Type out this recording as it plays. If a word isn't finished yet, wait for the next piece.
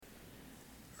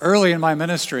Early in my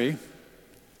ministry,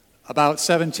 about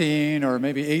 17 or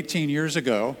maybe 18 years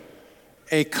ago,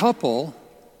 a couple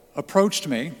approached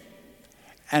me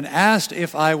and asked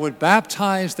if I would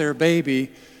baptize their baby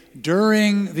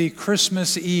during the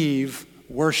Christmas Eve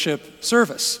worship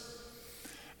service.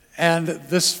 And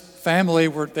this family,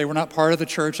 they were not part of the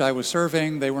church I was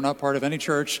serving. They were not part of any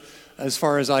church as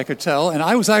far as I could tell. And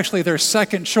I was actually their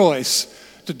second choice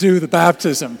to do the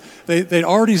baptism. They'd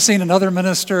already seen another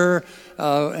minister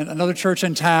in another church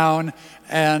in town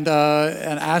and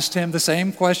asked him the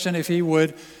same question if he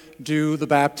would do the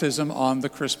baptism on the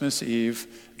Christmas Eve,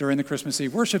 during the Christmas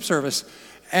Eve worship service.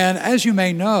 And as you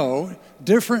may know,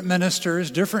 different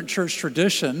ministers, different church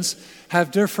traditions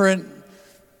have different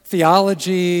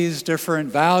theologies,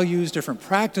 different values, different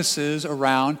practices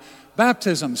around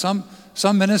baptism.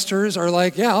 Some ministers are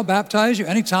like, yeah, I'll baptize you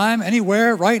anytime,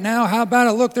 anywhere, right now. How about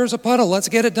it? Look, there's a puddle. Let's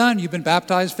get it done. You've been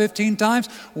baptized 15 times.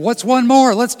 What's one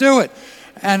more? Let's do it.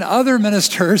 And other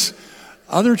ministers,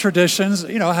 other traditions,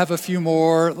 have a little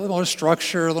more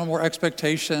structure, a little more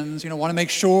expectations, want to make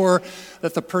sure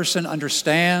that the person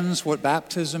understands what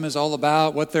baptism is all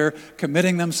about, what they're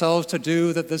committing themselves to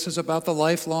do, that this is about the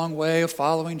lifelong way of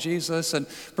following Jesus. And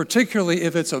particularly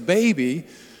if it's a baby,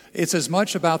 it's as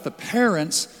much about the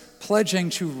parents pledging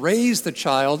to raise the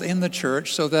child in the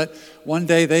church so that one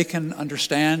day they can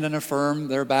understand and affirm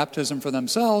their baptism for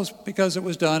themselves because it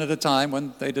was done at a time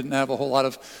when they didn't have a whole lot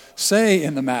of say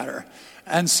in the matter.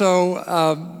 And so,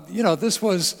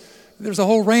 there's a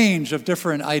whole range of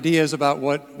different ideas about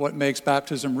what makes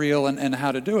baptism real and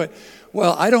how to do it.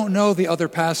 Well, I don't know the other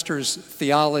pastor's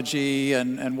theology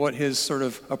and what his sort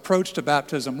of approach to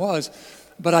baptism was,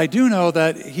 but I do know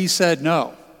that he said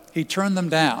no. He turned them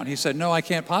down. He said, no, I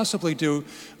can't possibly do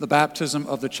the baptism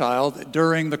of the child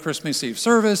during the Christmas Eve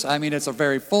service. I mean, it's a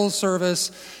very full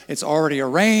service. It's already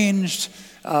arranged.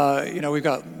 We've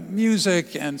got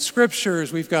music and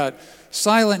scriptures. We've got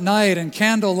silent night and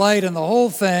candlelight and the whole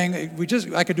thing.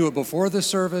 I could do it before the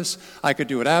service. I could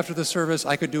do it after the service.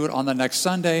 I could do it on the next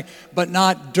Sunday, but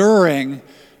not during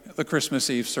the Christmas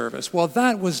Eve service. Well,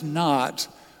 that was not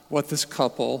what this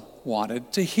couple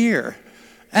wanted to hear.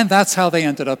 And that's how they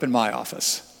ended up in my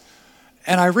office.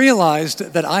 And I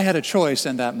realized that I had a choice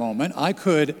in that moment. I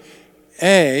could,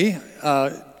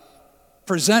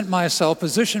 position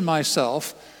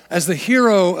myself as the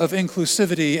hero of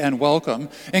inclusivity and welcome,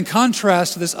 in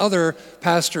contrast to this other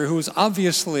pastor who was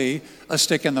obviously a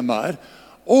stick in the mud.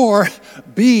 Or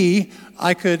B,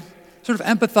 I could sort of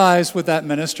empathize with that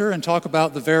minister and talk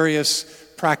about the various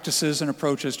practices and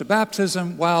approaches to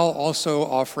baptism while also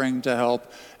offering to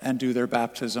help and do their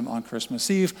baptism on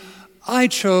Christmas Eve. I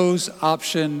chose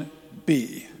option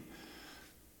B.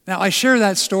 Now, I share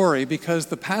that story because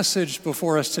the passage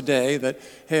before us today that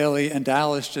Haley and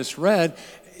Dallas just read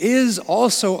is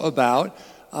also about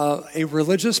a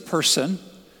religious person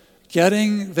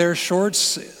getting their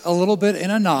shorts a little bit in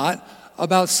a knot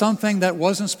about something that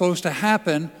wasn't supposed to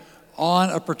happen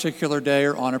on a particular day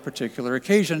or on a particular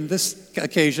occasion. This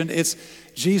occasion, it's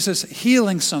Jesus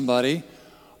healing somebody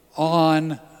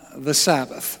on the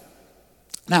Sabbath.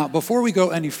 Now, before we go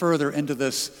any further into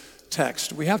this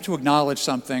text, we have to acknowledge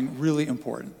something really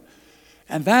important.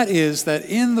 And that is that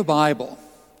in the Bible,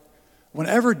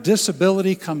 whenever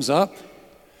disability comes up,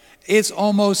 it's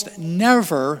almost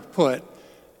never put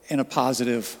in a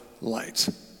positive light.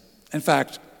 In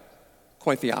fact,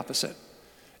 quite the opposite.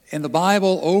 In the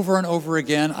Bible, over and over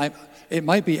again, it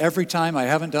might be every time, I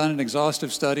haven't done an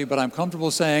exhaustive study, but I'm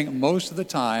comfortable saying most of the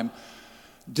time,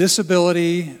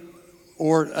 disability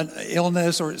or an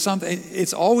illness or something,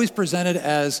 it's always presented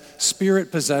as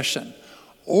spirit possession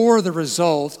or the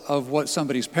result of what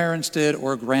somebody's parents did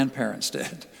or grandparents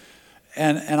did.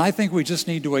 And I think we just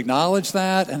need to acknowledge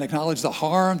that and acknowledge the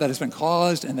harm that has been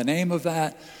caused in the name of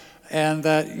that. And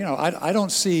that, I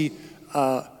don't see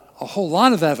a whole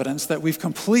lot of evidence that we've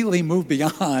completely moved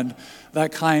beyond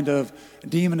that kind of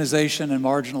demonization and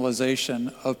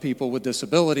marginalization of people with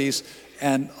disabilities.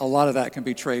 And a lot of that can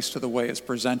be traced to the way it's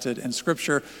presented in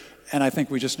Scripture. And I think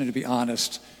we just need to be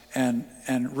honest and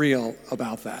real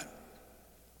about that.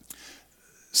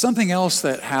 Something else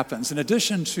that happens, in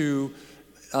addition to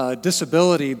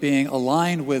disability being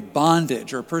aligned with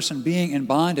bondage or a person being in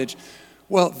bondage,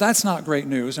 well, that's not great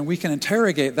news, and we can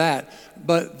interrogate that.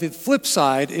 But the flip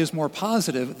side is more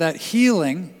positive, that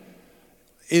healing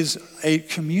is a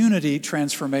community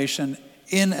transformation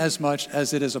in as much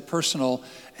as it is a personal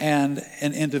and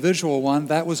an individual one.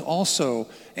 That was also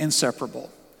inseparable.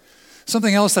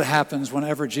 Something else that happens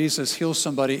whenever Jesus heals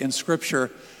somebody in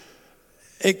Scripture,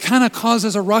 it kind of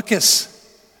causes a ruckus.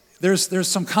 There's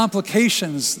some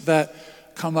complications that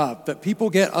come up, that people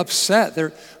get upset.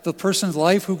 The person's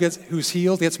life who's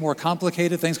healed gets more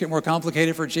complicated. Things get more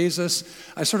complicated for Jesus.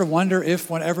 I sort of wonder if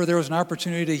whenever there was an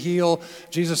opportunity to heal,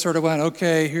 Jesus sort of went,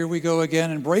 okay, here we go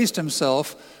again, and braced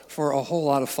himself for a whole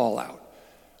lot of fallout.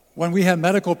 When we have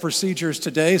medical procedures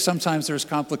today, sometimes there's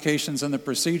complications in the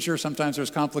procedure, sometimes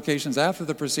there's complications after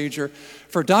the procedure.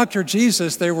 For Dr.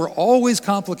 Jesus, there were always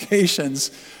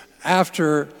complications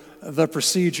after the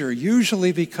procedure,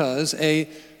 usually because a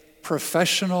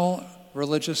professional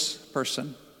religious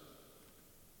person,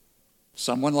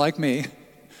 someone like me,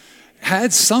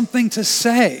 had something to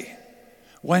say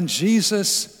when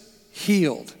Jesus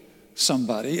healed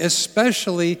somebody,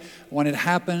 especially when it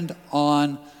happened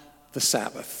on the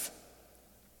Sabbath.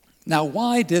 Now,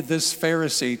 why did this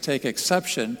Pharisee take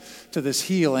exception to this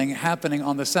healing happening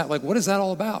on the Sabbath? Like, what is that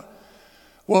all about?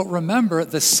 Well, remember,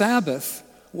 the Sabbath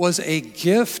was a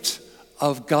gift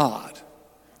of God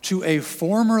to a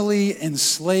formerly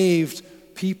enslaved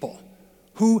people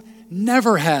who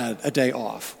never had a day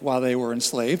off while they were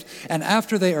enslaved. And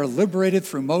after they are liberated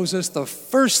through Moses, the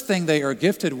first thing they are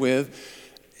gifted with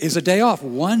is a day off,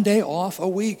 one day off a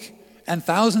week. And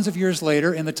thousands of years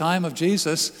later, in the time of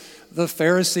Jesus, the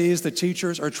Pharisees, the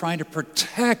teachers, are trying to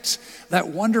protect that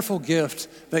wonderful gift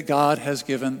that God has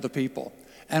given the people,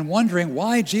 and wondering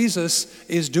why Jesus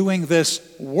is doing this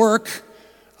work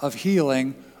of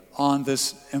healing on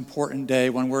this important day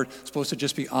when we're supposed to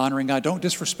just be honoring God. Don't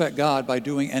disrespect God by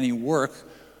doing any work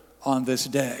on this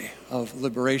day of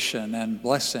liberation and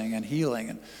blessing and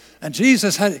healing. And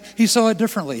Jesus he saw it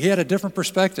differently. He had a different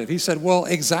perspective. He said, well,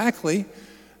 exactly.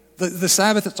 The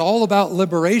Sabbath, it's all about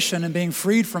liberation and being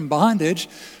freed from bondage.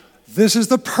 This is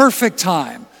the perfect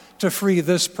time to free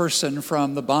this person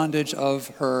from the bondage of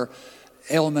her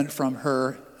ailment, from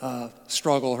her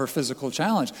struggle, her physical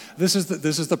challenge. This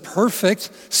is the perfect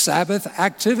Sabbath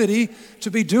activity to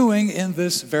be doing in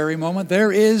this very moment.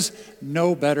 There is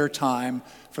no better time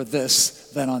for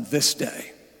this than on this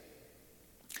day.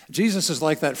 Jesus is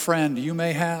like that friend you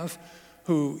may have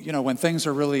who, when things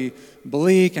are really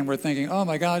bleak and we're thinking, oh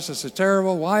my gosh, this is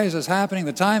terrible. Why is this happening?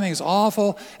 The timing is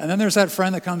awful. And then there's that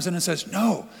friend that comes in and says,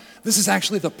 no, this is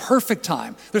actually the perfect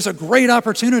time. There's a great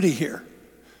opportunity here.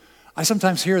 I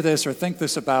sometimes hear this or think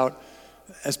this about,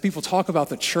 as people talk about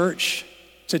the church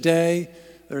today,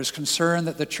 there's concern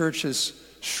that the church is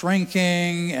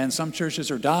shrinking and some churches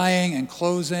are dying and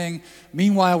closing.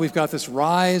 Meanwhile, we've got this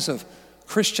rise of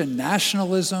Christian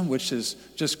nationalism, which is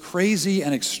just crazy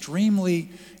and extremely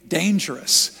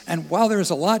dangerous. And while there's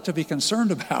a lot to be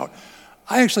concerned about,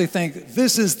 I actually think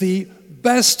this is the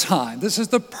best time, this is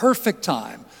the perfect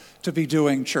time to be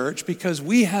doing church, because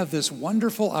we have this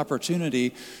wonderful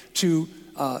opportunity to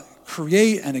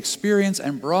create and experience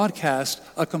and broadcast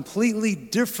a completely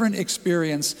different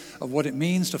experience of what it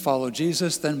means to follow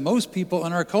Jesus than most people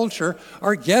in our culture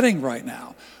are getting right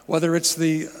now. Whether it's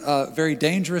the very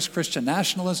dangerous Christian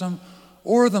nationalism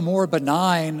or the more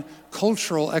benign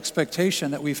cultural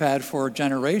expectation that we've had for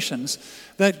generations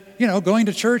that, going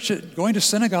to church, going to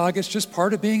synagogue is just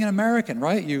part of being an American,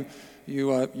 right? You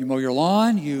mow your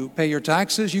lawn, you pay your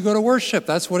taxes, you go to worship.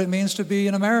 That's what it means to be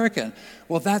an American.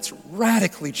 Well, that's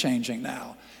radically changing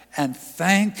now. And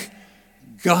thank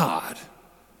God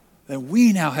that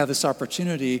we now have this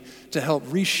opportunity to help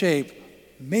reshape,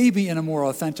 maybe in a more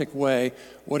authentic way,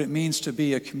 what it means to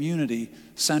be a community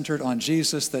centered on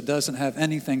Jesus that doesn't have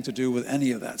anything to do with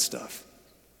any of that stuff.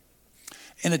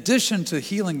 In addition to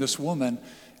healing this woman,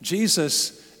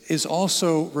 Jesus is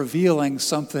also revealing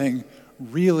something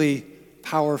really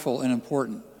powerful and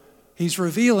important. He's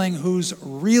revealing who's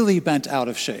really bent out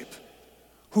of shape,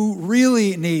 who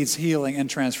really needs healing and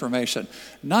transformation.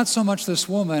 Not so much this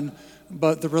woman,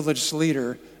 but the religious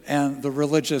leader and the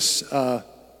religious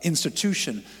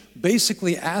institution,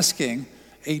 basically asking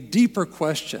a deeper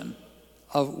question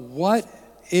of what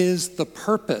is the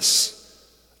purpose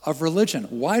of religion?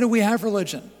 Why do we have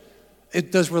religion?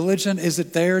 Is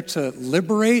it there to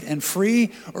liberate and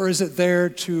free, or is it there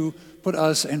to put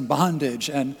us in bondage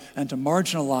and to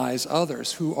marginalize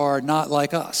others who are not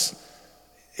like us?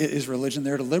 Is religion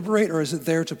there to liberate, or is it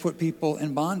there to put people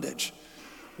in bondage?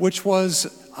 Which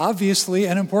was obviously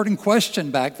an important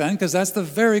question back then, because that's the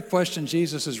very question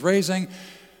Jesus is raising,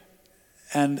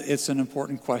 and it's an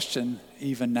important question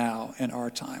even now in our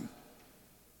time.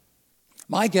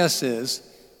 My guess is,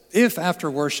 if after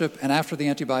worship and after the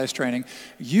anti-bias training,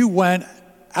 you went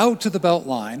out to the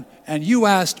Beltline and you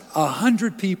asked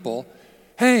 100 people,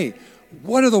 hey,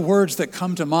 what are the words that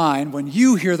come to mind when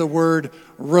you hear the word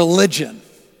religion?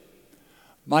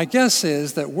 My guess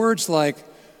is that words like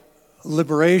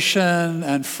liberation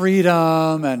and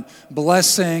freedom and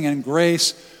blessing and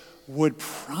grace would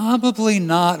probably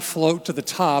not float to the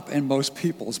top in most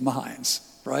people's minds,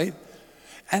 right?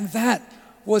 And that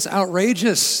was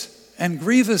outrageous and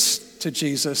grievous to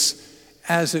Jesus,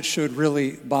 as it should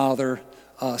really bother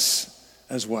us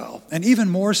as well. And even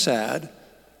more sad,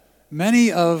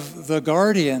 many of the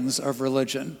guardians of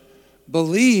religion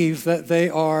believe that they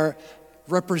are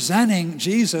representing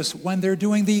Jesus when they're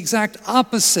doing the exact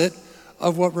opposite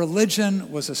of what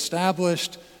religion was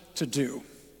established to do.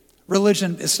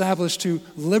 Religion established to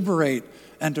liberate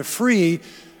and to free,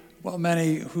 well,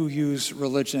 many who use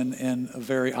religion in a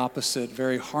very opposite,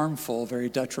 very harmful, very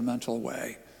detrimental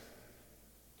way.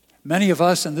 Many of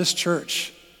us in this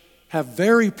church have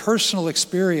very personal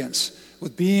experience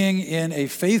with being in a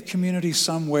faith community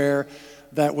somewhere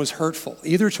that was hurtful,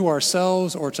 either to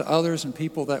ourselves or to others and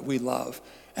people that we love,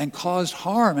 and caused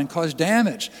harm and caused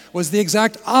damage, was the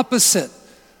exact opposite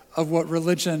of what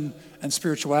religion and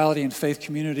spirituality and faith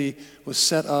community was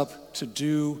set up to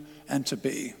do and to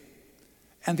be.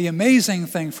 And the amazing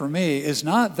thing for me is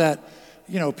not that,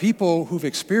 people who've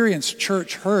experienced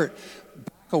church hurt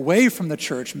back away from the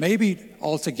church, maybe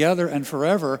altogether and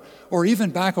forever, or even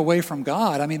back away from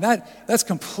God. I mean, that's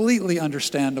completely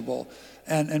understandable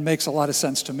and makes a lot of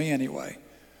sense to me anyway.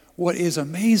 What is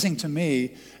amazing to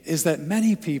me is that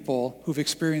many people who've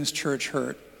experienced church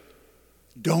hurt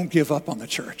don't give up on the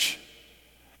church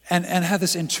and have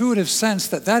this intuitive sense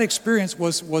that experience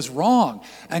was wrong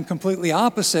and completely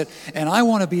opposite, and I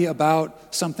want to be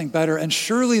about something better. And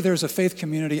surely there's a faith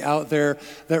community out there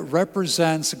that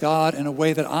represents God in a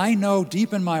way that I know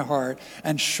deep in my heart,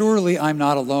 and surely I'm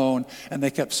not alone. And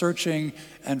they kept searching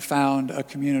and found a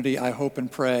community, I hope and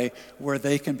pray, where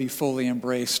they can be fully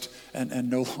embraced and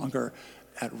no longer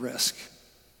at risk.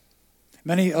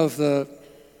 Many of the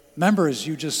members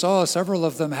you just saw, several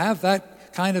of them have that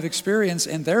kind of experience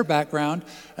in their background,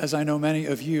 as I know many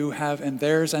of you have in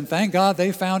theirs. And thank God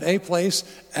they found a place,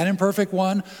 an imperfect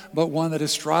one, but one that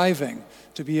is striving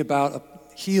to be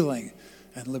about healing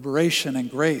and liberation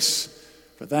and grace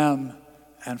for them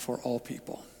and for all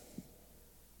people.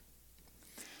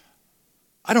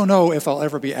 I don't know if I'll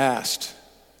ever be asked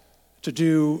to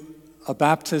do a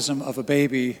baptism of a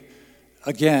baby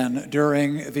again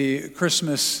during the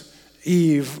Christmas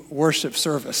Eve worship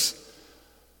service.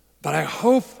 But I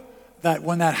hope that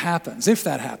when that happens, if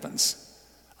that happens,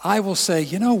 I will say,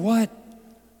 you know what?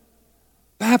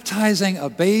 Baptizing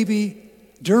a baby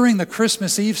during the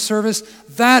Christmas Eve service,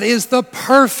 that is the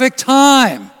perfect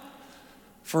time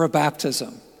for a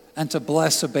baptism and to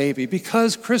bless a baby,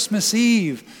 because Christmas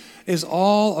Eve is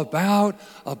all about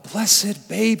a blessed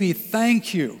baby.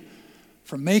 Thank you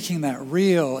for making that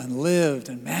real and lived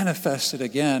and manifested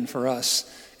again for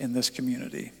us in this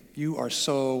community. You are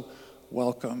so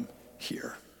welcome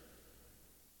here.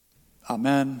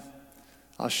 Amen.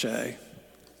 Ashe.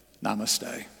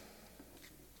 Namaste.